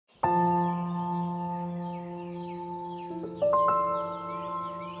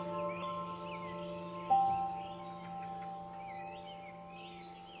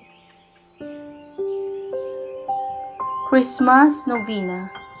Christmas Novena,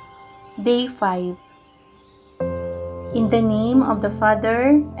 Day 5. In the name of the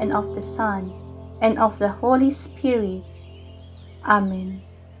Father, and of the Son, and of the Holy Spirit. Amen.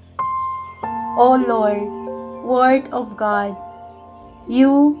 O Lord, Word of God,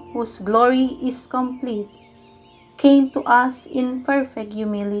 you whose glory is complete, came to us in perfect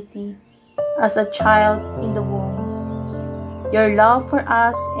humility as a child in the womb. Your love for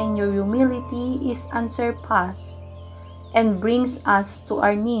us and your humility is unsurpassed and brings us to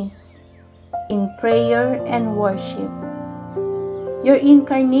our knees in prayer and worship. Your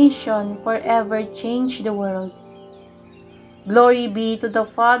incarnation forever changed the world. Glory be to the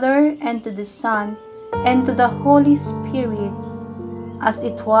Father, and to the Son, and to the Holy Spirit, as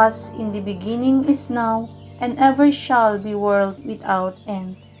it was in the beginning, is now, and ever shall be, world without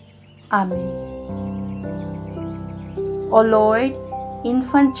end. Amen. O Lord,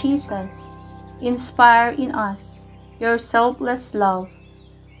 Infant Jesus, inspire in us your selfless love.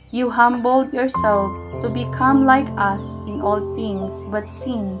 You humbled yourself to become like us in all things but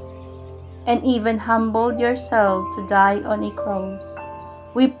sin, and even humbled yourself to die on a cross.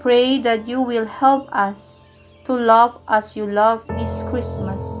 We pray that you will help us to love as you love this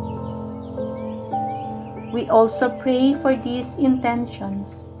Christmas. We also pray for these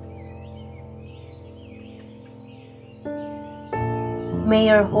intentions.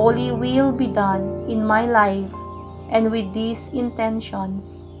 May your holy will be done in my life and with these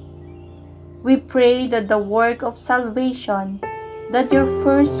intentions. We pray that the work of salvation that your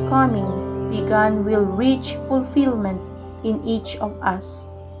first coming began will reach fulfillment in each of us.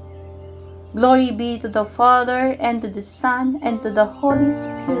 Glory be to the Father, and to the Son, and to the Holy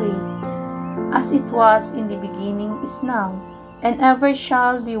Spirit, as it was in the beginning, is now, and ever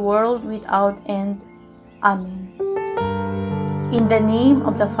shall be, world without end. Amen. In the name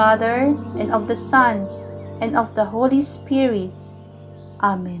of the Father, and of the Son, and of the Holy Spirit.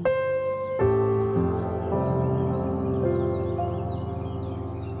 Amen.